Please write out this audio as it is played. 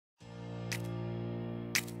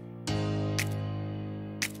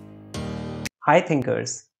Hi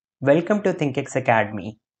thinkers, welcome to ThinkX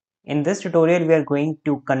Academy. In this tutorial we are going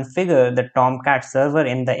to configure the Tomcat server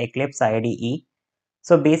in the Eclipse IDE.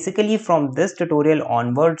 So basically from this tutorial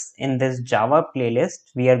onwards in this Java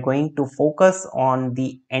playlist we are going to focus on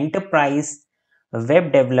the enterprise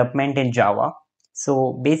web development in Java.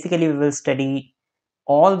 So basically we will study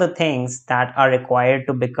all the things that are required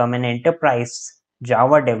to become an enterprise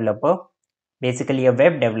Java developer, basically a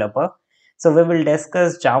web developer. So we will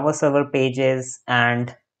discuss Java server pages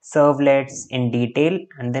and servlets in detail,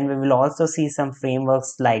 and then we will also see some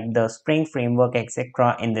frameworks like the Spring framework,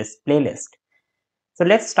 etc. in this playlist. So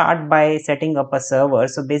let's start by setting up a server.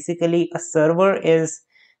 So basically a server is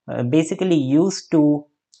basically used to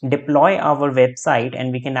deploy our website,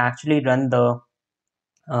 and we can actually run the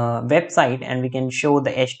website and we can show the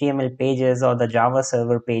HTML pages or the Java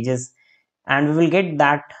server pages, and we will get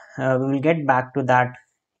that we will get back to that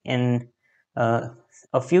in uh,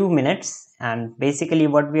 a few minutes. And basically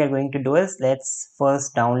what we are going to do is let's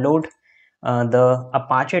first download the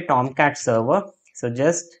Apache Tomcat server. So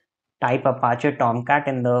just type Apache Tomcat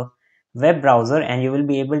in the web browser and you will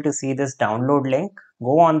be able to see this download link.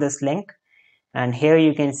 Go on this link and here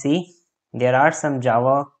you can see there are some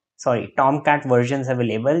Tomcat versions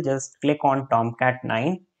available. Just click on Tomcat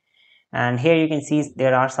 9 and here you can see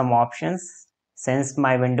there are some options. Since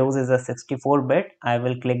my Windows is a 64-bit, I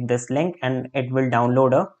will click this link and it will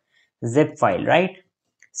download a zip file, right?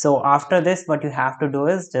 So after this what you have to do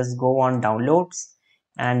is just go on downloads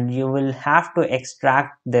and you will have to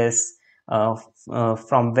extract this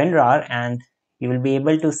from WinRAR, and you will be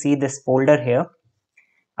able to see this folder here,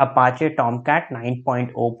 Apache Tomcat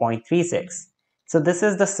 9.0.36. So this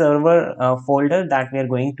is the server folder that we are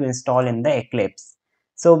going to install in the Eclipse.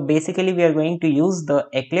 So basically we are going to use the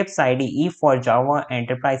Eclipse IDE for Java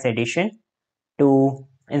Enterprise Edition to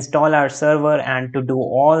install our server and to do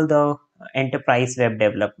all the enterprise web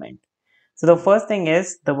development. So the first thing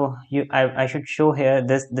is I should show here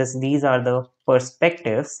these are the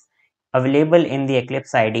perspectives available in the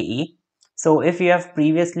Eclipse IDE. So if you have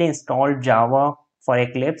previously installed Java for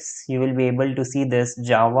Eclipse, you will be able to see this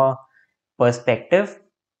Java perspective,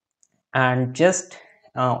 and just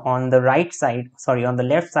on the on the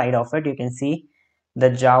left side of it, you can see the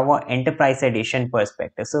Java Enterprise Edition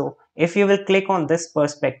perspective. So if you will click on this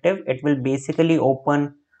perspective, it will basically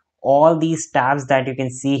open all these tabs that you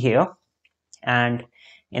can see here. And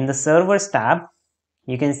in the servers tab,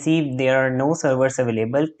 you can see there are no servers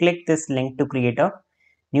available. Click this link to create a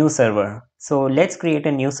new server. So let's create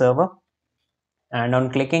a new server, and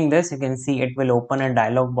on clicking this you can see it will open a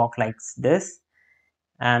dialog box like this.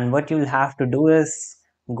 And what you will have to do is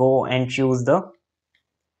go and choose the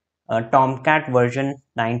Tomcat version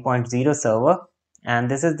 9.0 server, and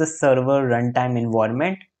this is the server runtime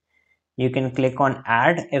environment. You can click on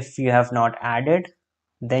add if you have not added.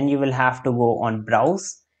 Then you will have to go on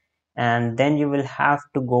browse, and then you will have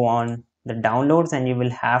to go on the downloads, and you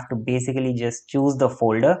will have to basically just choose the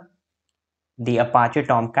folder, the Apache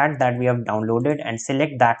Tomcat that we have downloaded, and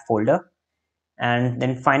select that folder. And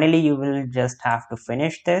then finally you will just have to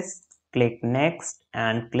finish this. Click next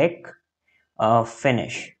and click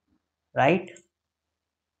finish, right?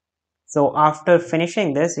 So after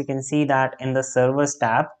finishing this, you can see that in the servers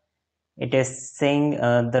tab it is saying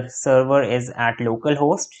the server is at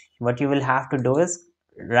localhost. What you will have to do is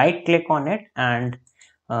right click on it, and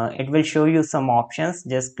it will show you some options.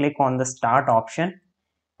 Just click on the start option,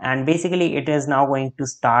 and basically it is now going to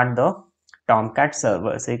start the Tomcat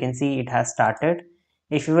server. So you can see it has started.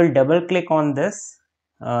 If you will double click on this,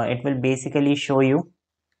 it will basically show you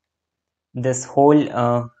this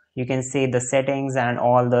whole you can say the settings and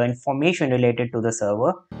all the information related to the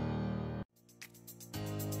server.